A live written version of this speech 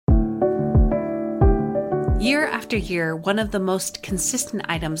Year after year, one of the most consistent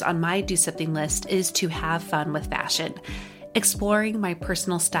items on my do something list is to have fun with fashion. Exploring my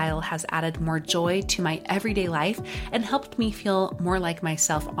personal style has added more joy to my everyday life and helped me feel more like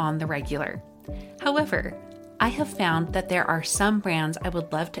myself on the regular. However, I have found that there are some brands I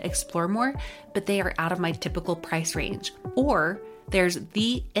would love to explore more, but they are out of my typical price range. Or there's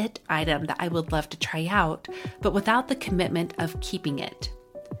the it item that I would love to try out, but without the commitment of keeping it.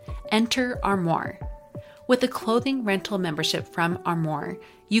 Enter Armoire. With a clothing rental membership from Armoire,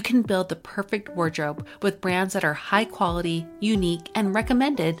 you can build the perfect wardrobe with brands that are high quality, unique, and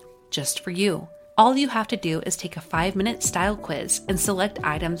recommended just for you. All you have to do is take a 5-minute style quiz and select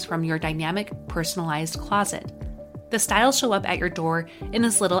items from your dynamic, personalized closet. The styles show up at your door in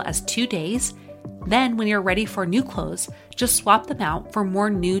as little as 2 days. Then, when you're ready for new clothes, just swap them out for more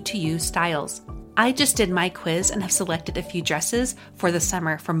new-to-you styles. I just did my quiz and have selected a few dresses for the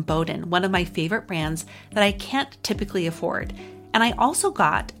summer from Boden, one of my favorite brands that I can't typically afford. And I also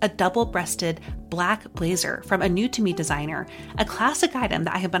got a double-breasted black blazer from a new-to-me designer, a classic item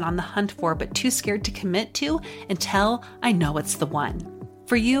that I have been on the hunt for but too scared to commit to until I know it's the one.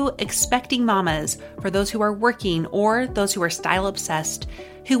 For you expecting mamas, for those who are working or those who are style-obsessed,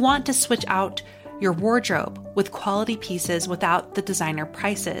 who want to switch out your wardrobe with quality pieces without the designer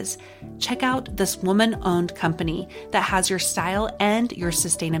prices, check out this woman-owned company that has your style and your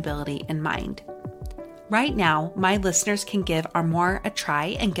sustainability in mind. Right now, my listeners can give Armoire a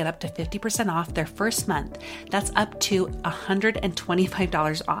try and get up to 50% off their first month. That's up to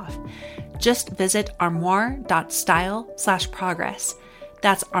 $125 off. Just visit armoire.style/progress.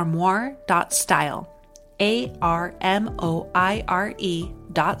 That's armoire.style.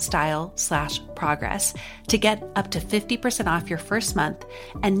 ARMOIRE.style/progress to get up to 50% off your first month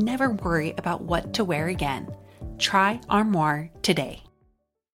and never worry about what to wear again. Try Armoire today.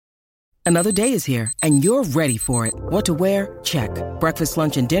 Another day is here, and you're ready for it. What to wear? Check. Breakfast,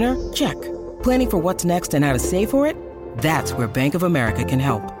 lunch, and dinner? Check. Planning for what's next and how to save for it? That's where Bank of America can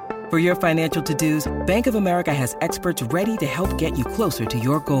help. For your financial to-dos, Bank of America has experts ready to help get you closer to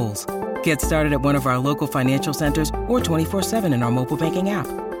your goals. Get started at one of our local financial centers or 24/7 in our mobile banking app.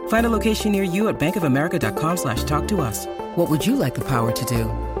 Find a location near you at bankofamerica.com/talktous. What would you like the power to do?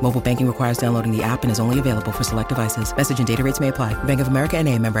 Mobile banking requires downloading the app and is only available for select devices. Message and data rates may apply. Bank of America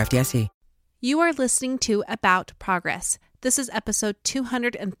N.A., member FDIC. You are listening to About Progress. This is episode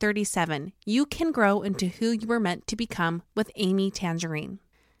 237. You can grow into who you were meant to become with Amy Tangerine.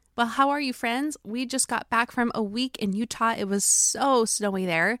 Well, how are you, friends? We just got back from a week in Utah. It was so snowy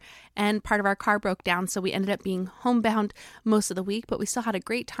there, and part of our car broke down, so we ended up being homebound most of the week, but we still had a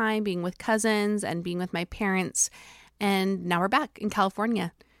great time being with cousins and being with my parents, and now we're back in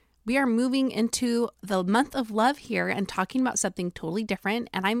California. We are moving into the month of love here and talking about something totally different,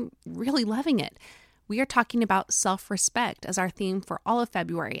 and I'm really loving it. We are talking about self-respect as our theme for all of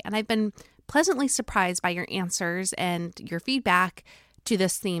February, and I've been pleasantly surprised by your answers and your feedback to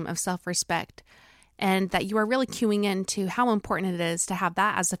this theme of self-respect, and that you are really cueing into how important it is to have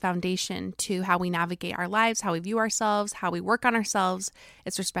that as the foundation to how we navigate our lives, how we view ourselves, how we work on ourselves.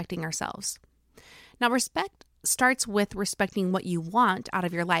 It's respecting ourselves. Now, respect starts with respecting what you want out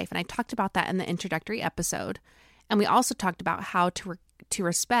of your life, and I talked about that in the introductory episode. And we also talked about how to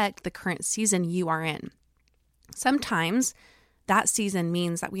respect the current season you are in. Sometimes that season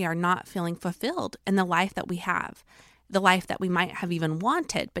means that we are not feeling fulfilled in the life that we have, the life that we might have even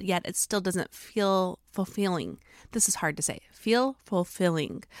wanted, but yet it still doesn't feel fulfilling. This is hard to say. Feel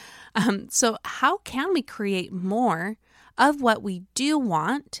fulfilling. So how can we create more of what we do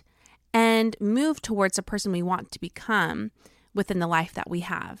want and move towards the person we want to become within the life that we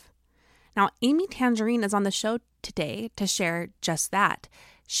have? Now, Amy Tangerine is on the show today to share just that.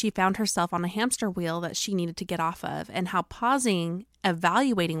 She found herself on a hamster wheel that she needed to get off of, and how pausing,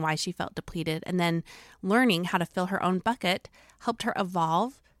 evaluating why she felt depleted, and then learning how to fill her own bucket helped her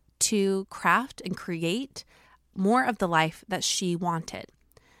evolve to craft and create more of the life that she wanted.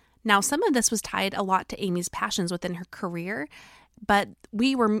 Now, some of this was tied a lot to Amy's passions within her career, but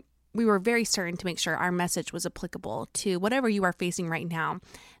we were very certain to make sure our message was applicable to whatever you are facing right now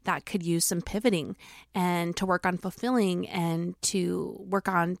that could use some pivoting and to work on fulfilling and to work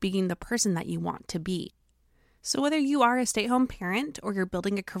on being the person that you want to be. So whether you are a stay-at-home parent or you're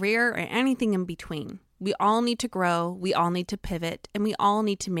building a career or anything in between, we all need to grow, we all need to pivot, and we all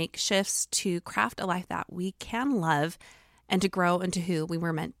need to make shifts to craft a life that we can love and to grow into who we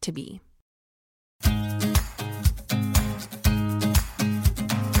were meant to be.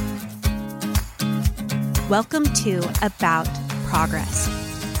 Welcome to About Progress.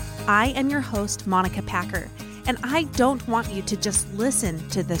 I am your host, Monica Packer, and I don't want you to just listen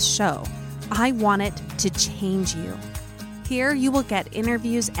to this show. I want it to change you. Here you will get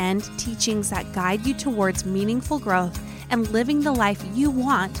interviews and teachings that guide you towards meaningful growth and living the life you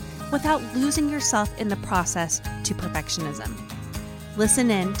want without losing yourself in the process to perfectionism.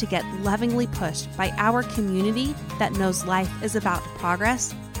 Listen in to get lovingly pushed by our community that knows life is about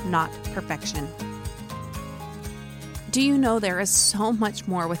progress, not perfection. Do you know there is so much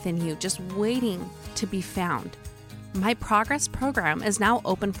more within you just waiting to be found? My Progress program is now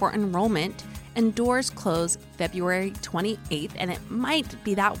open for enrollment, and doors close February 28th, and it might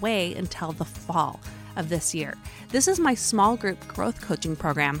be that way until the fall of this year. This is my small group growth coaching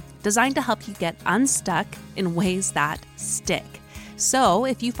program designed to help you get unstuck in ways that stick. So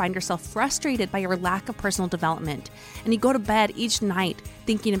if you find yourself frustrated by your lack of personal development and you go to bed each night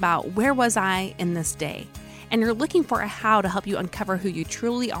thinking about where was I in this day, and you're looking for a how to help you uncover who you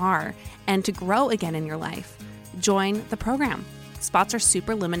truly are and to grow again in your life, join the program. Spots are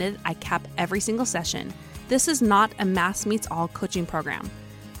super limited. I cap every single session. This is not a mass meets all coaching program.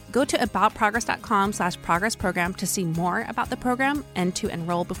 Go to aboutprogress.com/progress program to see more about the program and to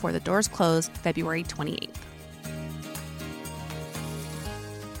enroll before the doors close February 28th.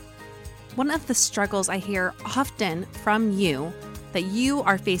 One of the struggles I hear often from you that you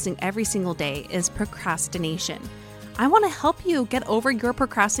are facing every single day is procrastination. I want to help you get over your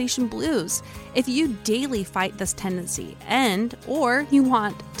procrastination blues. If you daily fight this tendency or you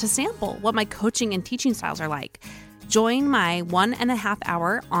want to sample what my coaching and teaching styles are like, join my 1.5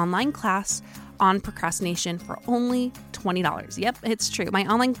 hour online class on procrastination for only $20. Yep, it's true. My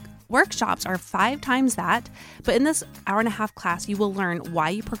online workshops are 5 times that, but in this 1.5 hour class, you will learn why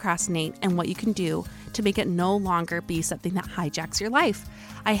you procrastinate and what you can do to make it no longer be something that hijacks your life.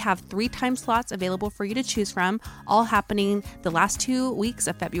 I have 3 time slots available for you to choose from, all happening the last 2 weeks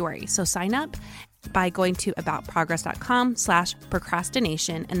of February. So sign up by going to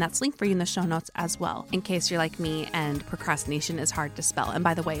aboutprogress.com/procrastination, and that's linked for you in the show notes as well, in case you're like me and procrastination is hard to spell. And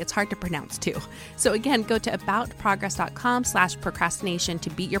by the way, it's hard to pronounce too. So again, go to aboutprogress.com/procrastination to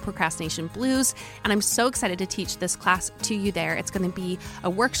beat your procrastination blues. And I'm so excited to teach this class to you there. It's going to be a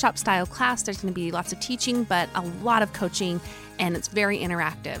workshop style class. There's going to be lots of teaching, but a lot of coaching, and it's very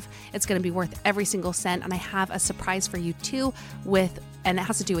interactive. It's going to be worth every single cent. And I have a surprise for you too and it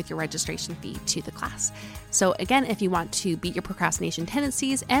has to do with your registration fee to the class. So again, if you want to beat your procrastination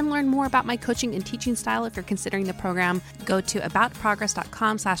tendencies and learn more about my coaching and teaching style, if you're considering the program, go to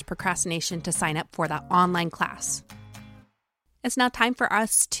aboutprogress.com/procrastination to sign up for that online class. It's now time for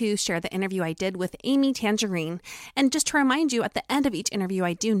us to share the interview I did with Amy Tangerine. And just to remind you, at the end of each interview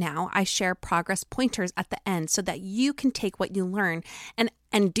I do now, I share progress pointers at the end so that you can take what you learn and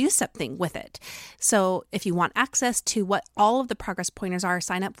do something with it. So if you want access to what all of the progress pointers are,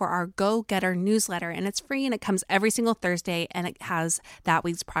 sign up for our Go Getter newsletter, and it's free and it comes every single Thursday, and it has that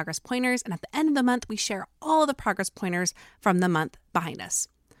week's progress pointers. And at the end of the month, we share all of the progress pointers from the month behind us.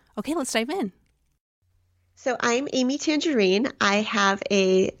 Okay, let's dive in. So I'm Amy Tangerine. I have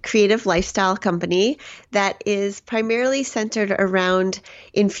a creative lifestyle company that is primarily centered around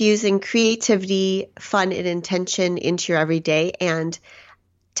infusing creativity, fun, and intention into your everyday and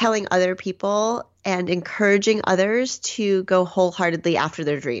telling other people and encouraging others to go wholeheartedly after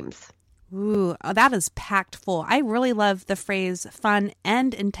their dreams. Ooh, that is packed full. I really love the phrase fun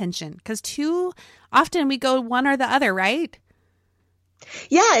and intention because too often we go one or the other, right?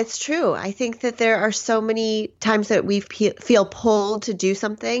 Yeah, it's true. I think that there are so many times that we feel pulled to do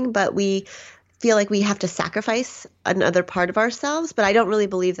something, but we feel like we have to sacrifice another part of ourselves. But I don't really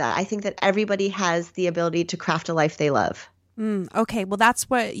believe that. I think that everybody has the ability to craft a life they love. Okay, well,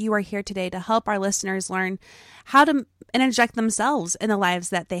 that's what you are here today to help our listeners learn how to interject themselves in the lives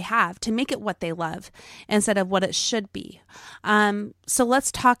that they have to make it what they love instead of what it should be. So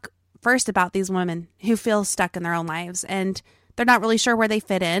let's talk first about these women who feel stuck in their own lives and they're not really sure where they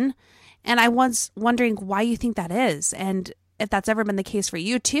fit in. And I was wondering why you think that is. And if that's ever been the case for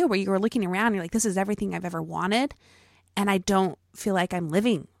you too, where you were looking around, and you're like, this is everything I've ever wanted. And I don't feel like I'm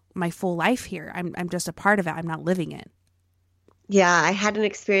living my full life here. I'm just a part of it. I'm not living it. Yeah, I had an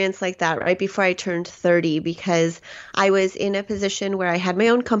experience like that right before I turned 30 because I was in a position where I had my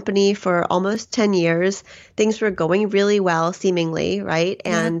own company for almost 10 years. Things were going really well, seemingly, right?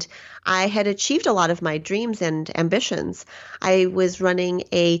 Yeah. And I had achieved a lot of my dreams and ambitions. I was running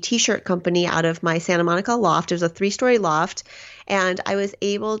a t-shirt company out of my Santa Monica loft. It was a 3-story loft. And I was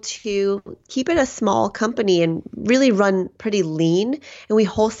able to keep it a small company and really run pretty lean. And we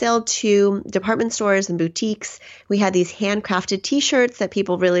wholesaled to department stores and boutiques. We had these handcrafted t-shirts that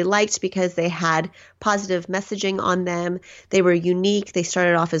people really liked because they had positive messaging on them. They were unique. They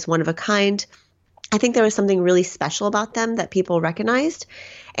started off as one of a kind. I think there was something really special about them that people recognized.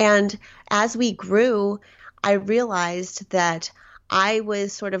 And as we grew, I realized that I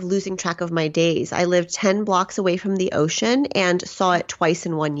was sort of losing track of my days. I lived 10 blocks away from the ocean and saw it twice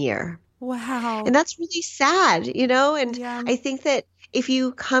in 1 year. Wow. And that's really sad, And Yeah. I think that if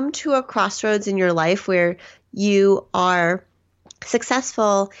you come to a crossroads in your life where you are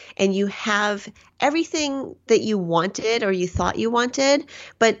successful and you have everything that you wanted or you thought you wanted,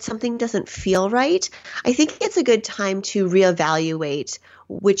 but something doesn't feel right, I think it's a good time to reevaluate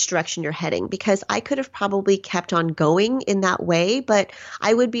which direction you're heading, because I could have probably kept on going in that way, but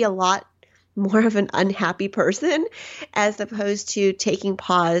I would be a lot more of an unhappy person as opposed to taking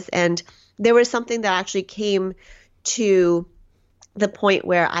pause. And there was something that actually came to the point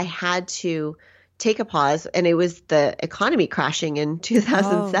where I had to take a pause, and it was the economy crashing in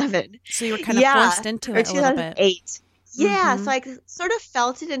 2007. So you were kind of forced into it a little bit. 2008. Yeah, so I sort of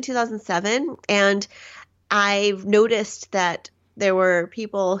felt it in 2007, and I noticed that there were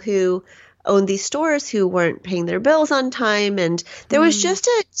people who owned these stores who weren't paying their bills on time, and there was just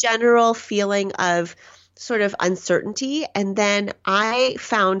a general feeling of sort of uncertainty. And then I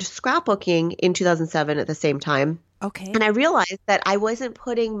found scrapbooking in 2007 at the same time. Okay. And I realized that I wasn't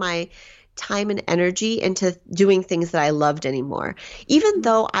putting my time and energy into doing things that I loved anymore. Even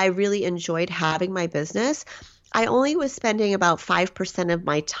though I really enjoyed having my business, I only was spending about 5% of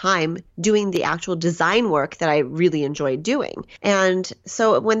my time doing the actual design work that I really enjoyed doing. And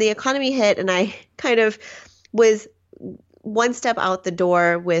so when the economy hit and I kind of was one step out the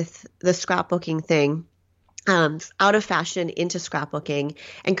door with the scrapbooking thing, out of fashion into scrapbooking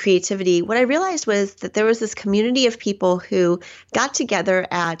and creativity, what I realized was that there was this community of people who got together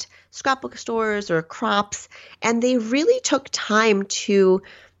at scrapbook stores or crops, and they really took time to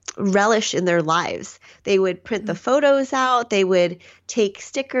relish in their lives. They would print the photos out, they would take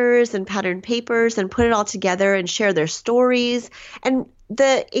stickers and pattern papers and put it all together and share their stories. And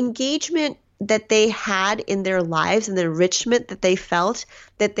the engagement that they had in their lives and the enrichment that they felt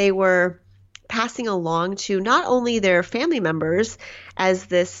that they were passing along to not only their family members as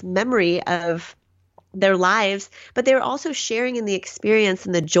this memory of their lives, but they were also sharing in the experience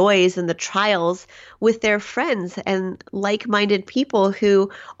and the joys and the trials with their friends and like-minded people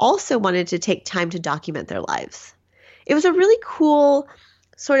who also wanted to take time to document their lives. It was a really cool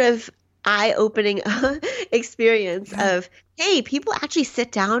sort of eye-opening experience of, hey, people actually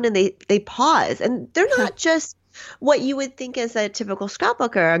sit down and they pause, and they're not just what you would think as a typical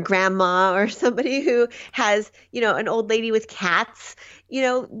scrapbooker, a grandma or somebody who has, an old lady with cats.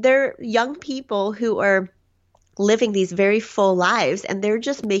 They're young people who are living these very full lives, and they're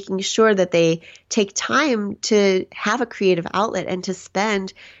just making sure that they take time to have a creative outlet and to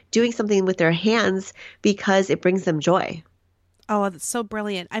spend doing something with their hands because it brings them joy. Oh, that's so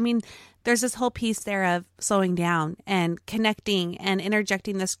brilliant. I mean, there's this whole piece there of slowing down and connecting and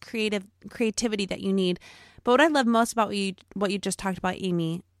interjecting this creativity that you need. But what I love most about what you just talked about,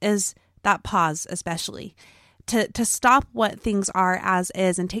 Amy, is that pause, especially to stop what things are as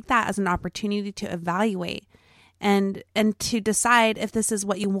is and take that as an opportunity to evaluate and to decide if this is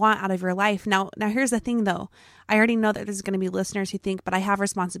what you want out of your life. Now here's the thing, though. I already know that there's going to be listeners who think, but I have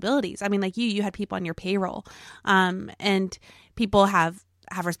responsibilities. I mean, like you had people on your payroll, and people have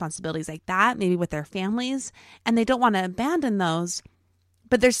responsibilities like that, maybe with their families, and they don't want to abandon those.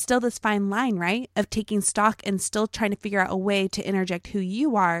 But there's still this fine line, right, of taking stock and still trying to figure out a way to interject who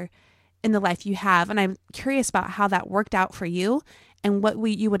you are in the life you have. And I'm curious about how that worked out for you and what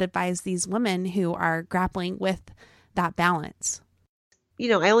you would advise these women who are grappling with that balance.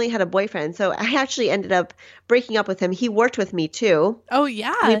 I only had a boyfriend, so I actually ended up breaking up with him. He worked with me too. Oh,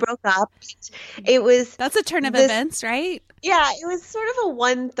 yeah. We broke up. That's a turn of events, right? Yeah, it was sort of a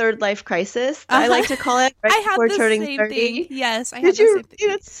 1/3 life crisis, I like to call it, right before turning 30. Thing. Yes, I had the same thing.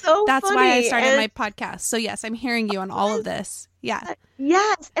 It's so That's funny. why I started my podcast. So yes, I'm hearing you on all of this. Yeah.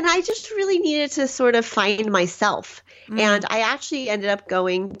 Yes, and I just really needed to sort of find myself. And I actually ended up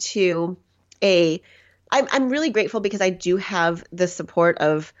going to I'm really grateful because I do have the support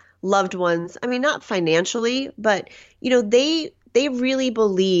of loved ones. I mean, not financially, but they really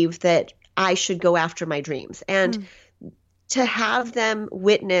believe that I should go after my dreams. And to have them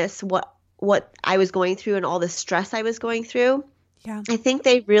witness what I was going through and all the stress I was going through, yeah, I think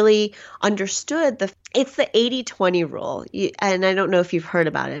they really understood it's the 80-20 rule. And I don't know if you've heard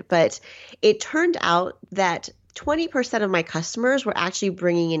about it, but it turned out that 20% of my customers were actually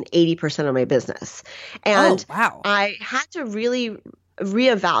bringing in 80% of my business. And wow. I had to really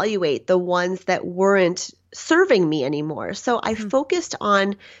reevaluate the ones that weren't serving me anymore. So I focused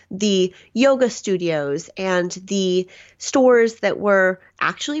on the yoga studios and the stores that were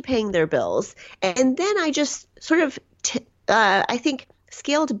actually paying their bills. And then I just sort of, I think,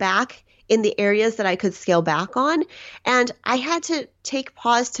 scaled back in the areas that I could scale back on. And I had to take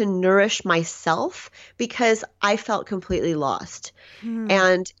pause to nourish myself because I felt completely lost.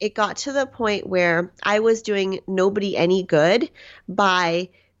 And it got to the point where I was doing nobody any good by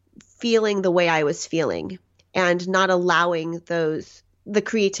feeling the way I was feeling and not allowing the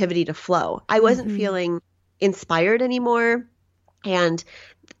creativity to flow. I wasn't feeling inspired anymore. And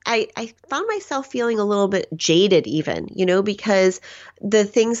I found myself feeling a little bit jaded even, because the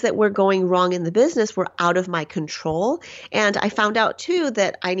things that were going wrong in the business were out of my control. And I found out too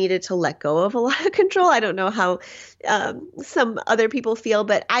that I needed to let go of a lot of control. I don't know how some other people feel,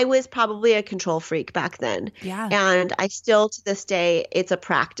 but I was probably a control freak back then. Yeah. And I still, to this day, it's a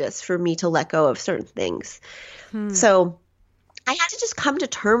practice for me to let go of certain things. So I had to just come to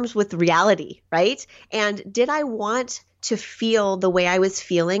terms with reality, right? And did I want to feel the way I was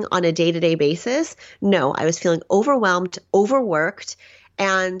feeling on a day-to-day basis? No, I was feeling overwhelmed, overworked,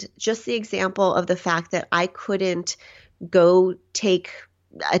 and just the example of the fact that I couldn't go take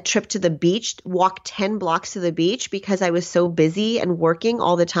a trip to the beach, walk 10 blocks to the beach because I was so busy and working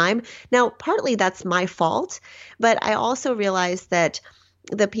all the time. Now, partly that's my fault, but I also realized that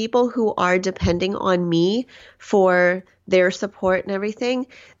the people who are depending on me for their support and everything,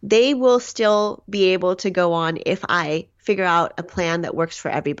 they will still be able to go on if I figure out a plan that works for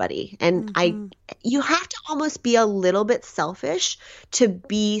everybody. And you have to almost be a little bit selfish to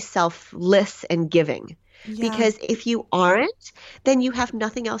be selfless and giving. Yeah. Because if you aren't, then you have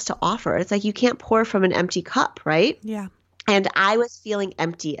nothing else to offer. It's like you can't pour from an empty cup, right? Yeah. And I was feeling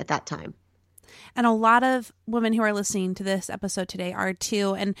empty at that time. And a lot of women who are listening to this episode today are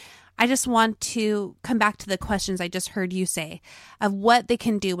too. And I just want to come back to the questions I just heard you say of what they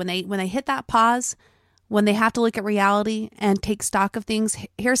can do when they hit that pause, when they have to look at reality and take stock of things.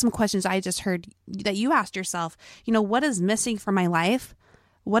 Here are some questions I just heard that you asked yourself. What is missing from my life?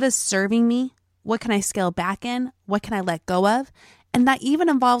 What is serving me? What can I scale back in? What can I let go of? And that even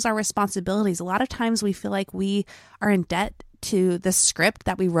involves our responsibilities. A lot of times we feel like we are in debt to the script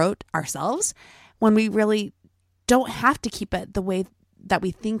that we wrote ourselves when we really don't have to keep it the way that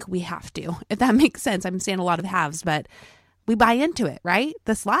we think we have to, if that makes sense. I'm saying a lot of haves, but we buy into it, right?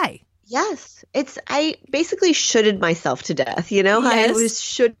 This lie. Yes. I basically shoulded myself to death, Yes. I was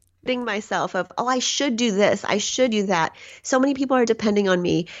shoulding myself of, I should do this. I should do that. So many people are depending on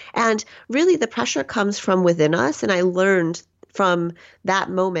me. And really the pressure comes from within us. And I learned from that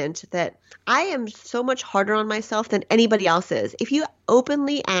moment that I am so much harder on myself than anybody else is. If you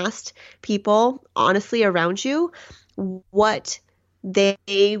openly asked people honestly around you what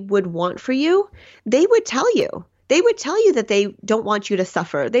they would want for you, they would tell you. They would tell you that they don't want you to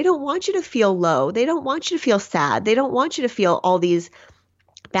suffer. They don't want you to feel low. They don't want you to feel sad. They don't want you to feel all these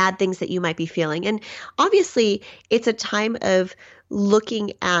bad things that you might be feeling. And obviously, it's a time of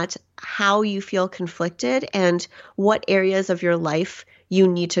looking at how you feel conflicted and what areas of your life you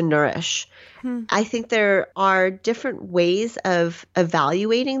need to nourish. I think there are different ways of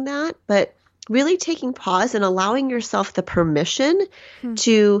evaluating that, but really taking pause and allowing yourself the permission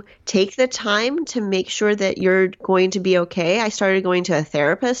to take the time to make sure that you're going to be okay. I started going to a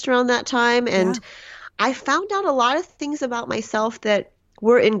therapist around that time, and I found out a lot of things about myself that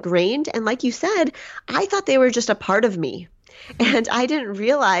were ingrained. And like you said, I thought they were just a part of me. And I didn't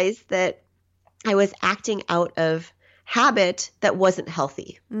realize that I was acting out of habit that wasn't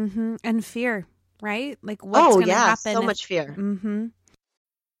healthy. And fear, right? Like what's going to happen? So much fear.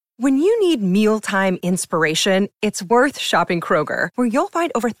 When you need mealtime inspiration, it's worth shopping Kroger, where you'll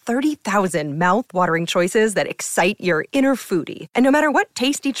find over 30,000 mouth-watering choices that excite your inner foodie. And no matter what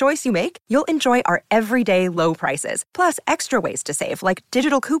tasty choice you make, you'll enjoy our everyday low prices, plus extra ways to save, like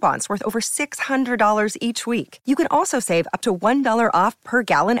digital coupons worth over $600 each week. You can also save up to $1 off per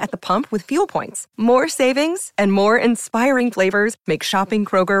gallon at the pump with fuel points. More savings and more inspiring flavors make shopping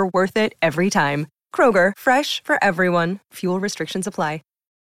Kroger worth it every time. Kroger, fresh for everyone. Fuel restrictions apply.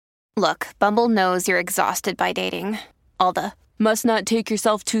 Look, Bumble knows you're exhausted by dating. All the, must not take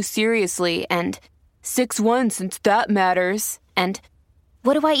yourself too seriously, and 6'1" since that matters. And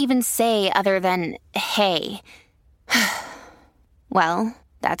what do I even say other than, hey? Well,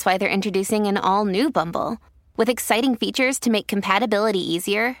 that's why they're introducing an all-new Bumble, with exciting features to make compatibility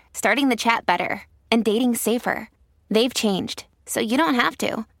easier, starting the chat better, and dating safer. They've changed, so you don't have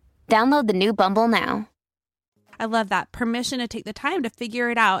to. Download the new Bumble now. I love that. Permission to take the time to figure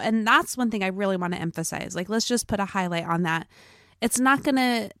it out. And that's one thing I really want to emphasize. Like, let's just put a highlight on that. It's not going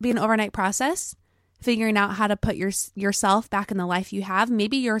to be an overnight process. figuring out how to put yourself back in the life you have.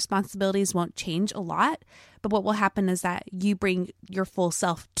 Maybe your responsibilities won't change a lot, but what will happen is that you bring your full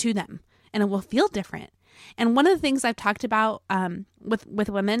self to them and it will feel different. And one of the things I've talked about with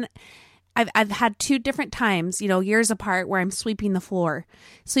women, I've had 2 different times, years apart, where I'm sweeping the floor,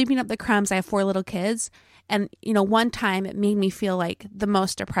 sweeping up the crumbs. I have 4 little kids. And, one time it made me feel like the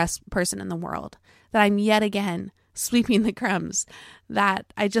most depressed person in the world, that I'm yet again sweeping the crumbs that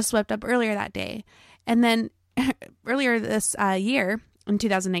I just swept up earlier that day. And then earlier this year in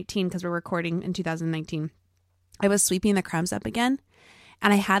 2019, because we're recording in 2019, I was sweeping the crumbs up again.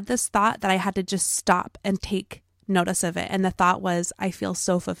 And I had this thought that I had to just stop and take notice of it. And the thought was, I feel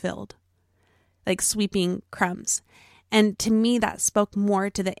so fulfilled, like sweeping crumbs. And to me, that spoke more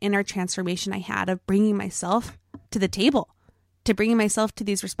to the inner transformation I had of bringing myself to the table, to bringing myself to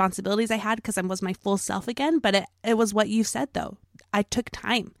these responsibilities I had, because I was my full self again. But it was what you said, though. I took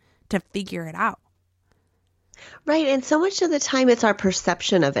time to figure it out. Right. And so much of the time, it's our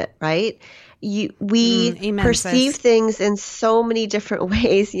perception of it, right? We amen, perceive sis. things in so many different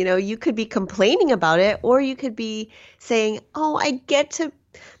ways. You could be complaining about it, or you could be saying, oh, I get to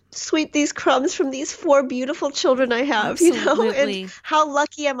sweep these crumbs from these 4 beautiful children I have, Absolutely. and how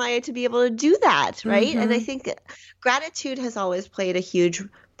lucky am I to be able to do that, right? Mm-hmm. And I think gratitude has always played a huge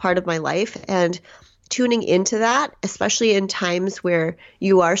part of my life, and tuning into that, especially in times where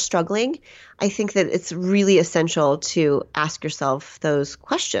you are struggling, I think that it's really essential to ask yourself those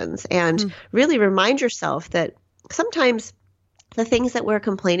questions and really remind yourself that sometimes the things that we're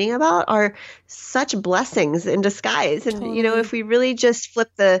complaining about are such blessings in disguise. And, Totally. If we really just flip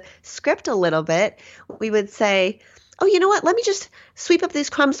the script a little bit, we would say, oh, you know what, let me just sweep up these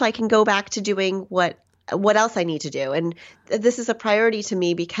crumbs so I can go back to doing what else I need to do. And this is a priority to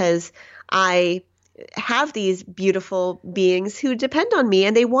me because I have these beautiful beings who depend on me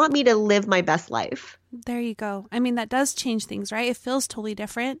and they want me to live my best life. There you go. I mean, that does change things, right? It feels totally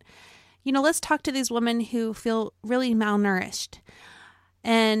different. Let's talk to these women who feel really malnourished,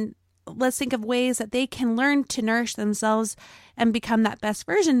 and let's think of ways that they can learn to nourish themselves and become that best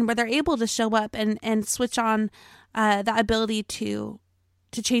version where they're able to show up and switch on the ability to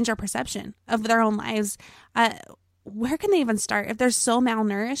change our perception of their own lives. Where can they even start? If they're so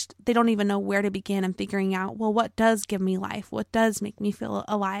malnourished, they don't even know where to begin in figuring out, well, what does give me life? What does make me feel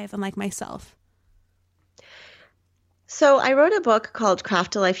alive and like myself? So I wrote a book called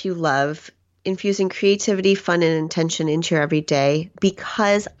Craft a Life You Love, infusing creativity, fun, and intention into your everyday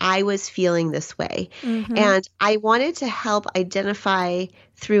because I was feeling this way. Mm-hmm. And I wanted to help identify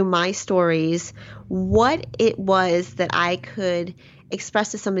through my stories what it was that I could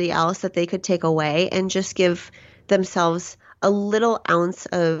express to somebody else that they could take away and just give themselves a little ounce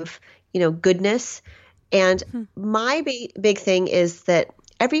of, goodness. And my big thing is that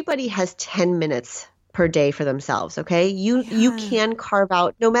everybody has 10 minutes per day for themselves. Okay. You can carve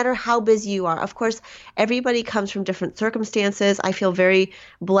out, no matter how busy you are. Of course, everybody comes from different circumstances. I feel very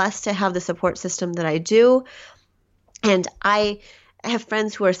blessed to have the support system that I do. And I have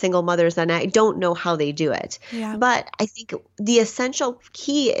friends who are single mothers and I don't know how they do it. Yeah. But I think the essential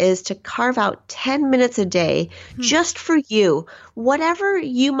key is to carve out 10 minutes a day just for you, whatever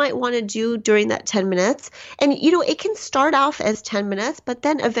you might want to do during that 10 minutes. And, it can start off as 10 minutes, but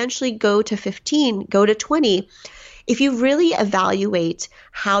then eventually go to 15, go to 20. If you really evaluate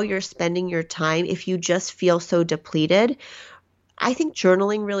how you're spending your time, if you just feel so depleted, I think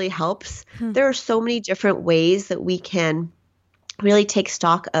journaling really helps. There are so many different ways that we can really take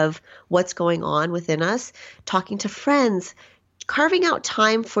stock of what's going on within us, talking to friends, carving out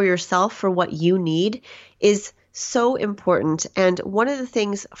time for yourself for what you need is so important. And one of the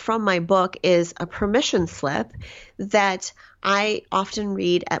things from my book is a permission slip that I often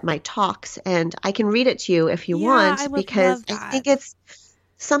read at my talks, and I can read it to you if you want, because I think it's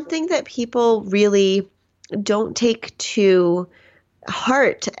something that people really don't take to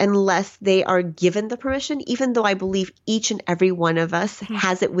heart unless they are given the permission, even though I believe each and every one of us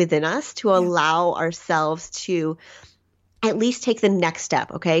has it within us to allow ourselves to at least take the next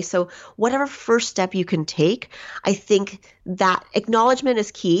step. Okay. So whatever first step you can take, I think that acknowledgement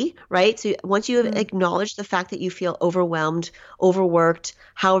is key, right? So once you have acknowledged the fact that you feel overwhelmed, overworked,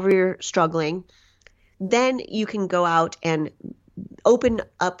 however you're struggling, then you can go out and open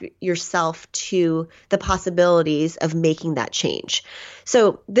up yourself to the possibilities of making that change.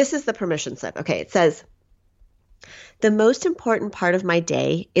 So this is the permission slip. Okay, it says, the most important part of my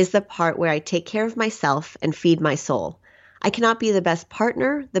day is the part where I take care of myself and feed my soul. I cannot be the best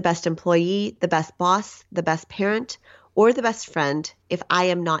partner, the best employee, the best boss, the best parent, or the best friend if I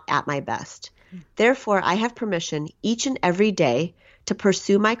am not at my best. Therefore, I have permission each and every day to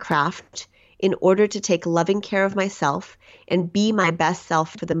pursue my craft in order to take loving care of myself and be my best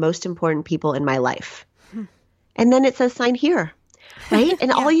self for the most important people in my life. And then it says sign here, right?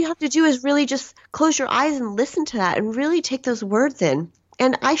 And all you have to do is really just close your eyes and listen to that and really take those words in.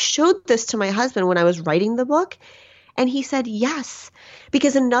 And I showed this to my husband when I was writing the book, and he said yes.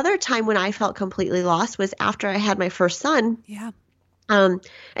 Because another time when I felt completely lost was after I had my first son. Yeah. And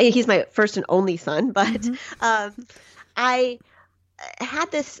he's my first and only son, but I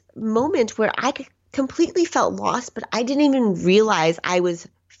had this moment where I completely felt lost, but I didn't even realize I was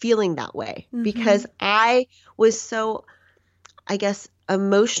feeling that way because I was so, I guess,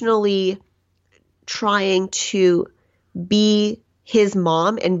 emotionally trying to be his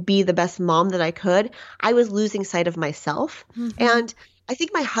mom and be the best mom that I could. I was losing sight of myself. And I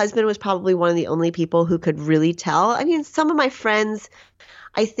think my husband was probably one of the only people who could really tell. I mean, some of my friends,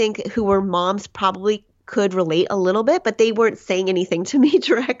 I think, who were moms probably could relate a little bit, but they weren't saying anything to me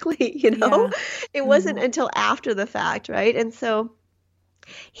directly, you know? Yeah. It wasn't until after the fact, right? And so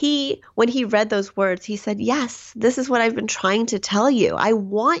when he read those words, he said, yes, this is what I've been trying to tell you. I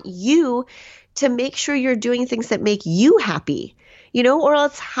want you to make sure you're doing things that make you happy, you know, or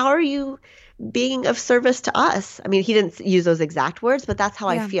else how are you being of service to us? I mean, he didn't use those exact words, but that's how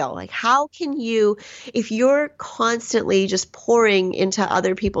I feel. Like, how can you, if you're constantly just pouring into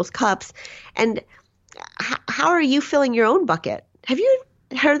other people's cups, and how are you filling your own bucket? Have you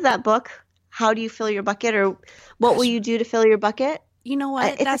heard that book, How Do You Fill Your Bucket, or What Will You Do to Fill Your Bucket? You know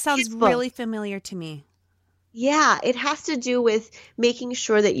what? That sounds really familiar to me. Yeah, it has to do with making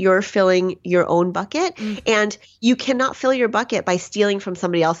sure that you're filling your own bucket, and you cannot fill your bucket by stealing from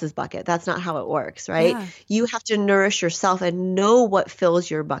somebody else's bucket. That's not how it works, right? Yeah. You have to nourish yourself and know what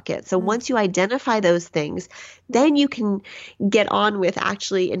fills your bucket. So once you identify those things, then you can get on with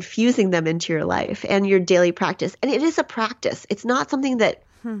actually infusing them into your life and your daily practice. And it is a practice. It's not something that,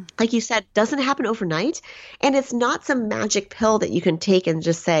 like you said, doesn't happen overnight. And it's not some magic pill that you can take and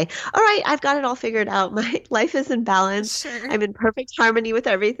just say, all right, I've got it all figured out. My life is in balance. Sure. I'm in perfect harmony with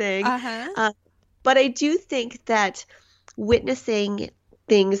everything. But I do think that witnessing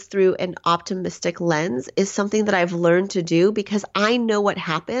things through an optimistic lens is something that I've learned to do, because I know what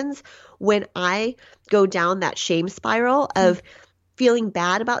happens when I go down that shame spiral of feeling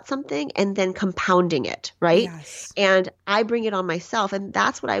bad about something and then compounding it, right? Yes. And I bring it on myself. And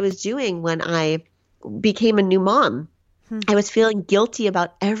that's what I was doing when I became a new mom. I was feeling guilty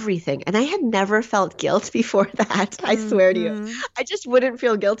about everything. And I had never felt guilt before that. I swear to you. I just wouldn't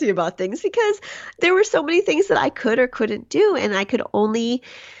feel guilty about things because there were so many things that I could or couldn't do. And I could only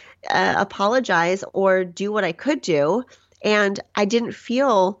apologize or do what I could do. And I didn't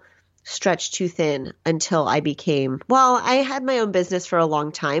feel stretched too thin until I had my own business for a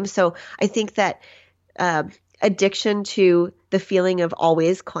long time. So I think that addiction to the feeling of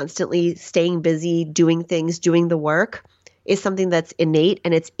always constantly staying busy, doing things, doing the work is something that's innate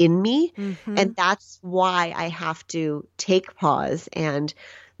and it's in me. And that's why I have to take pause and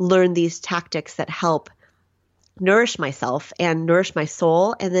learn these tactics that help nourish myself and nourish my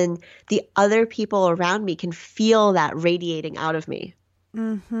soul. And then the other people around me can feel that radiating out of me.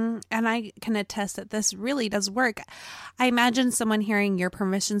 And I can attest that this really does work. I imagine someone hearing your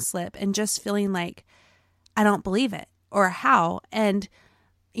permission slip and just feeling like, I don't believe it, or how. And,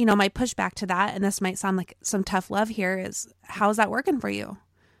 you know, my pushback to that, and this might sound like some tough love here, is how is that working for you?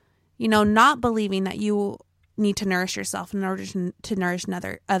 You know, not believing that you need to nourish yourself in order to nourish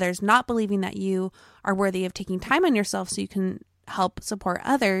others, not believing that you are worthy of taking time on yourself so you can help support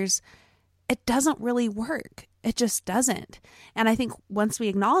others. It doesn't really work. It just doesn't. And I think once we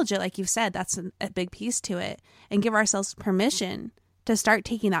acknowledge it, like you've said, that's a big piece to it, and give ourselves permission to start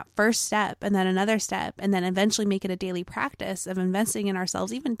taking that first step and then another step, and then eventually make it a daily practice of investing in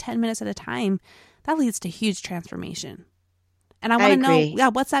ourselves, even 10 minutes at a time, that leads to huge transformation. And I want to know,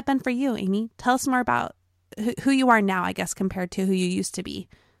 what's that been for you, Amy? Tell us more about who you are now, I guess, compared to who you used to be.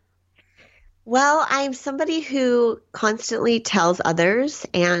 Well, I'm somebody who constantly tells others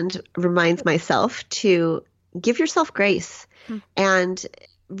and reminds myself to give yourself grace and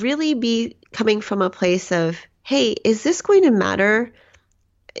really be coming from a place of, hey, is this going to matter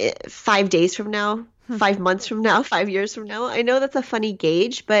 5 days from now, 5 months from now, 5 years from now? I know that's a funny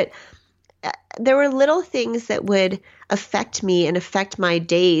gauge, but there were little things that would affect me and affect my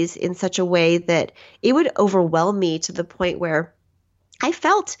days in such a way that it would overwhelm me to the point where I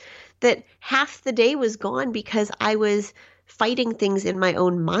felt that half the day was gone because I was fighting things in my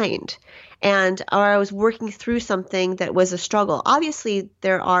own mind, or I was working through something that was a struggle. Obviously,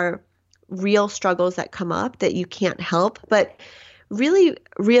 there are real struggles that come up that you can't help, but really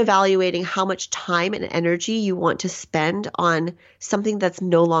reevaluating how much time and energy you want to spend on something that's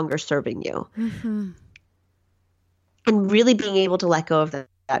no longer serving you. Mm-hmm. And really being able to let go of that.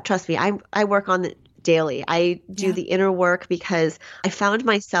 Trust me, I work on it daily. I do the inner work because I found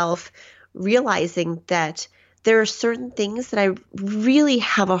myself realizing that there are certain things that I really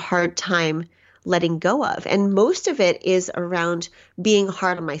have a hard time letting go of. And most of it is around being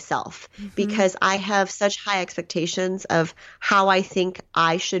hard on myself because I have such high expectations of how I think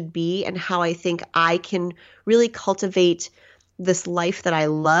I should be and how I think I can really cultivate this life that I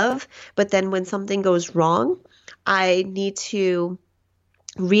love. But then when something goes wrong, I need to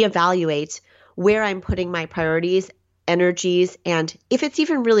reevaluate where I'm putting my priorities, energies, and if it's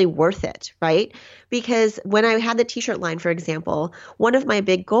even really worth it, right? Because when I had the t-shirt line, for example, one of my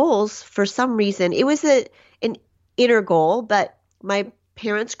big goals, for some reason, it was an inner goal, but my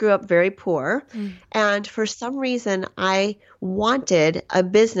parents grew up very poor. And for some reason, I wanted a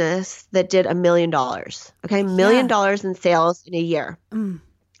business that did $1 million, okay? $1 million in sales in a year.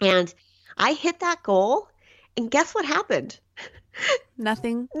 And I hit that goal. And guess what happened?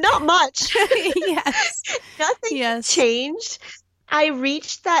 Nothing. Not much. Yes. Nothing changed. I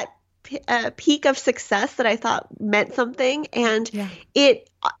reached that peak of success that I thought meant something. And it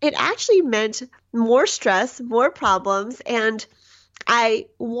actually meant more stress, more problems. And I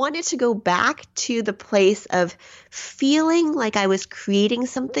wanted to go back to the place of feeling like I was creating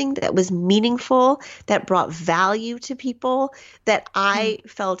something that was meaningful, that brought value to people, that I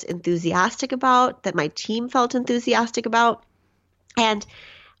felt enthusiastic about, that my team felt enthusiastic about. And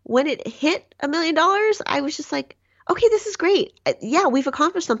when it hit $1 million, I was just like, okay, this is great. Yeah, we've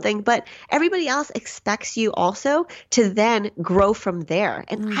accomplished something, but everybody else expects you also to then grow from there.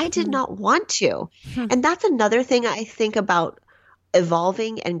 And I did not want to. And that's another thing I think about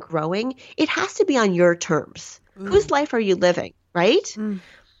evolving and growing. It has to be on your terms. Whose life are you living, right?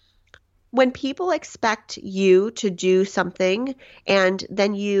 When people expect you to do something and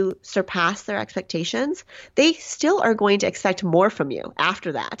then you surpass their expectations, they still are going to expect more from you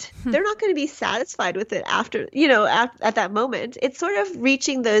after that. They're not going to be satisfied with it after, at that moment. It's sort of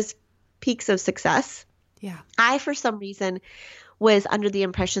reaching those peaks of success. Yeah. I, for some reason, was under the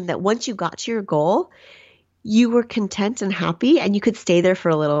impression that once you got to your goal, you were content and happy and you could stay there for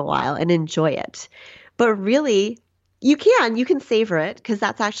a little while and enjoy it. But really, you can savor it, because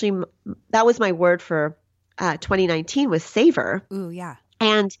that was my word for 2019 was savor. Ooh, yeah.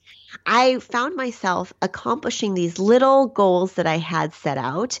 And I found myself accomplishing these little goals that I had set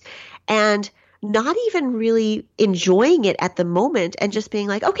out and not even really enjoying it at the moment and just being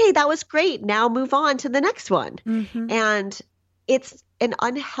like, okay, that was great. Now move on to the next one. And it's an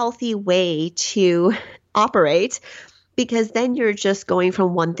unhealthy way to operate, because then you're just going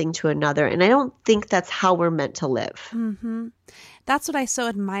from one thing to another. And I don't think that's how we're meant to live. That's what I so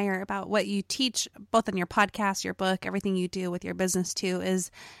admire about what you teach, both in your podcast, your book, everything you do with your business too,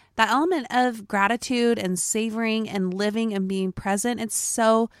 is that element of gratitude and savoring and living and being present. It's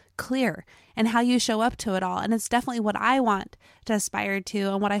so clear, and how you show up to it all. And it's definitely what I want to aspire to,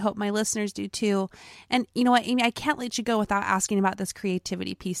 and what I hope my listeners do too. And you know what, Amy, I can't let you go without asking about this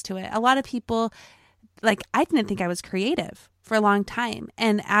creativity piece to it. A lot of people, like, I didn't think I was creative for a long time.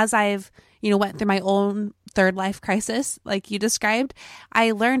 And as I've, went through my own third life crisis, like you described,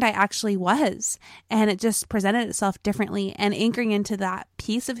 I learned I actually was, and it just presented itself differently. And anchoring into that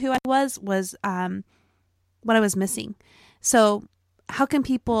piece of who I was what I was missing. So how can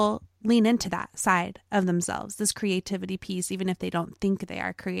people lean into that side of themselves, this creativity piece, even if they don't think they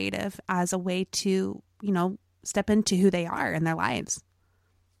are creative, as a way to, step into who they are in their lives?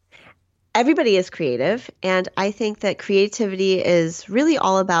 Everybody is creative, and I think that creativity is really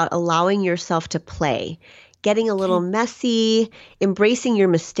all about allowing yourself to play, getting a little messy, embracing your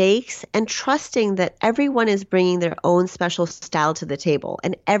mistakes, and trusting that everyone is bringing their own special style to the table,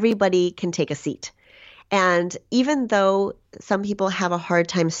 and everybody can take a seat. And even though some people have a hard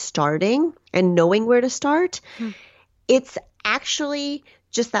time starting and knowing where to start, it's actually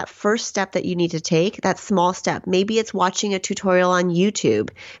just that first step that you need to take, that small step. Maybe it's watching a tutorial on YouTube.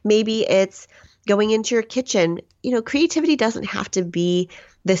 Maybe it's going into your kitchen. Creativity doesn't have to be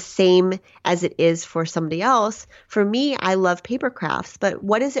the same as it is for somebody else. For me, I love paper crafts, but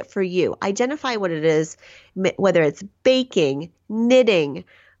what is it for you? Identify what it is, whether it's baking, knitting,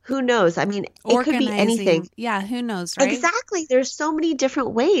 who knows? I mean, it could be anything. Yeah, who knows, right? Exactly. There's so many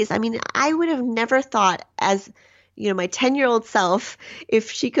different ways. I mean, I would have never thought, as my 10-year-old self,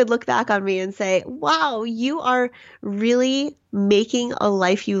 if she could look back on me and say, wow, you are really making a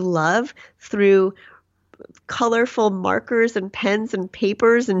life you love through colorful markers and pens and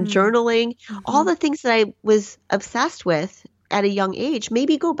papers and journaling, all the things that I was obsessed with at a young age,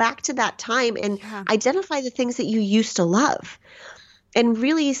 maybe go back to that time and identify the things that you used to love and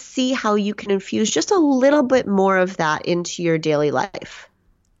really see how you can infuse just a little bit more of that into your daily life.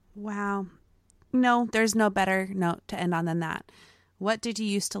 Wow. No, there's no better note to end on than that. What did you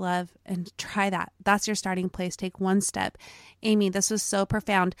used to love? And try that. That's your starting place. Take one step. Amy, this was so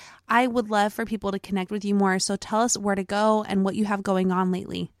profound. I would love for people to connect with you more. So tell us where to go and what you have going on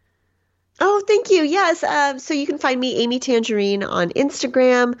lately. Oh, thank you. Yes. So you can find me, Amy Tangerine, on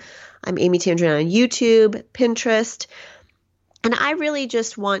Instagram. I'm Amy Tangerine on YouTube, Pinterest. And I really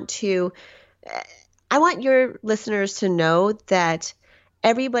just want your listeners to know that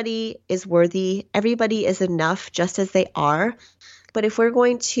everybody is worthy. Everybody is enough just as they are. But if we're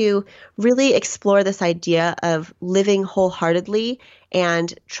going to really explore this idea of living wholeheartedly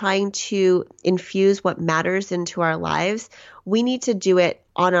and trying to infuse what matters into our lives, we need to do it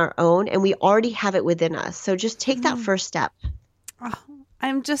on our own, and we already have it within us. So just take that first step. Oh,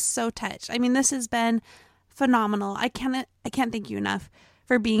 I'm just so touched. I mean, this has been phenomenal. I can't thank you enough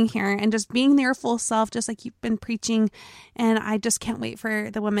for being here and just being their full self, just like you've been preaching. And I just can't wait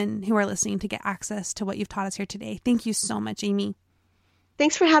for the women who are listening to get access to what you've taught us here today. Thank you so much, Amy.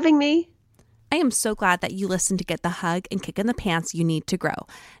 Thanks for having me. I am so glad that you listened to get the hug and kick in the pants you need to grow.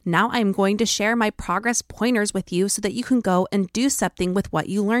 Now I'm going to share my progress pointers with you so that you can go and do something with what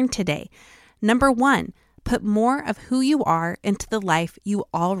you learned today. Number 1, put more of who you are into the life you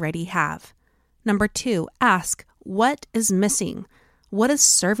already have. Number 2, ask, what is missing? What is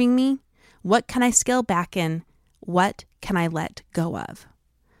serving me? What can I scale back in? What can I let go of?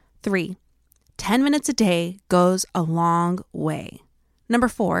 3, 10 minutes a day goes a long way. Number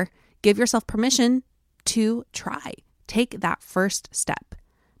 4, give yourself permission to try. Take that first step.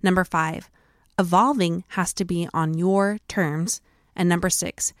 Number 5, evolving has to be on your terms. And number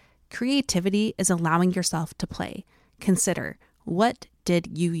 6, creativity is allowing yourself to play. Consider, what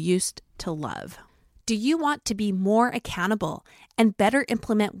did you used to love? Do you want to be more accountable and better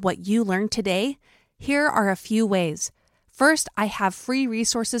implement what you learned today? Here are a few ways. First, I have free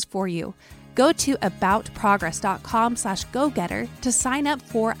resources for you. Go to aboutprogress.com/go-getter to sign up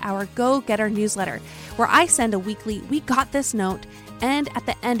for our Go-Getter newsletter, where I send a weekly We Got This note and at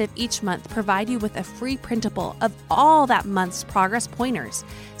the end of each month provide you with a free printable of all that month's progress pointers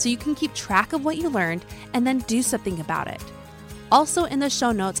so you can keep track of what you learned and then do something about it. Also in the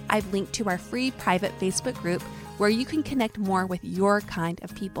show notes, I've linked to our free private Facebook group where you can connect more with your kind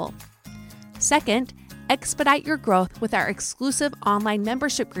of people. Second, expedite your growth with our exclusive online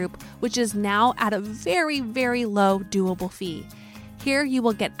membership group, which is now at a very, very low doable fee. Here you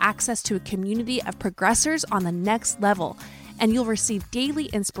will get access to a community of progressors on the next level, and you'll receive daily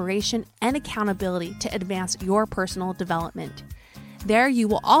inspiration and accountability to advance your personal development. There you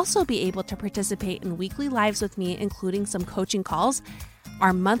will also be able to participate in weekly lives with me, including some coaching calls,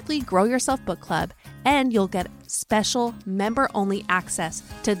 our monthly Grow Yourself book club, and you'll get special member-only access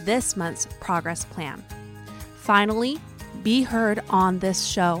to this month's progress plan. Finally, be heard on this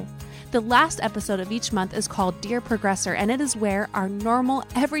show. The last episode of each month is called Dear Progressor, and it is where our normal,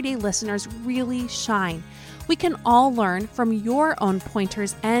 everyday listeners really shine. We can all learn from your own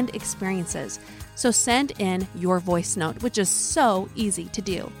pointers and experiences. So send in your voice note, which is so easy to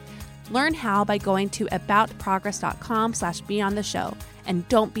do. Learn how by going to aboutprogress.com/beontheshow, and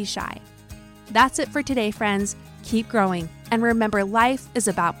don't be shy. That's it for today, friends. Keep growing, and remember, life is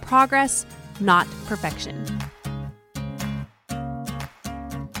about progress, not perfection.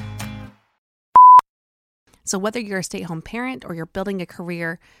 So whether you're a stay-at-home parent or you're building a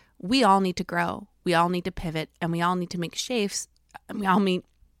career, we all need to grow. We all need to pivot, and we all need to make shifts.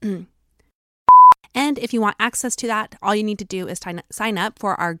 And if you want access to that, all you need to do is sign up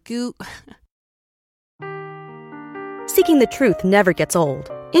for our Seeking the truth never gets old.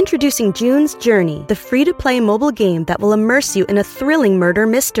 Introducing June's Journey, the free-to-play mobile game that will immerse you in a thrilling murder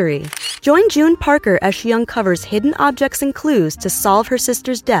mystery. Join June Parker as she uncovers hidden objects and clues to solve her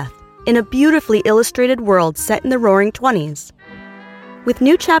sister's death in a beautifully illustrated world set in the Roaring '20s. With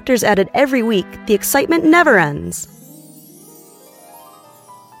new chapters added every week, the excitement never ends.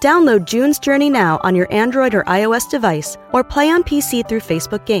 Download June's Journey now on your Android or iOS device, or play on PC through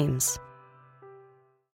Facebook Games.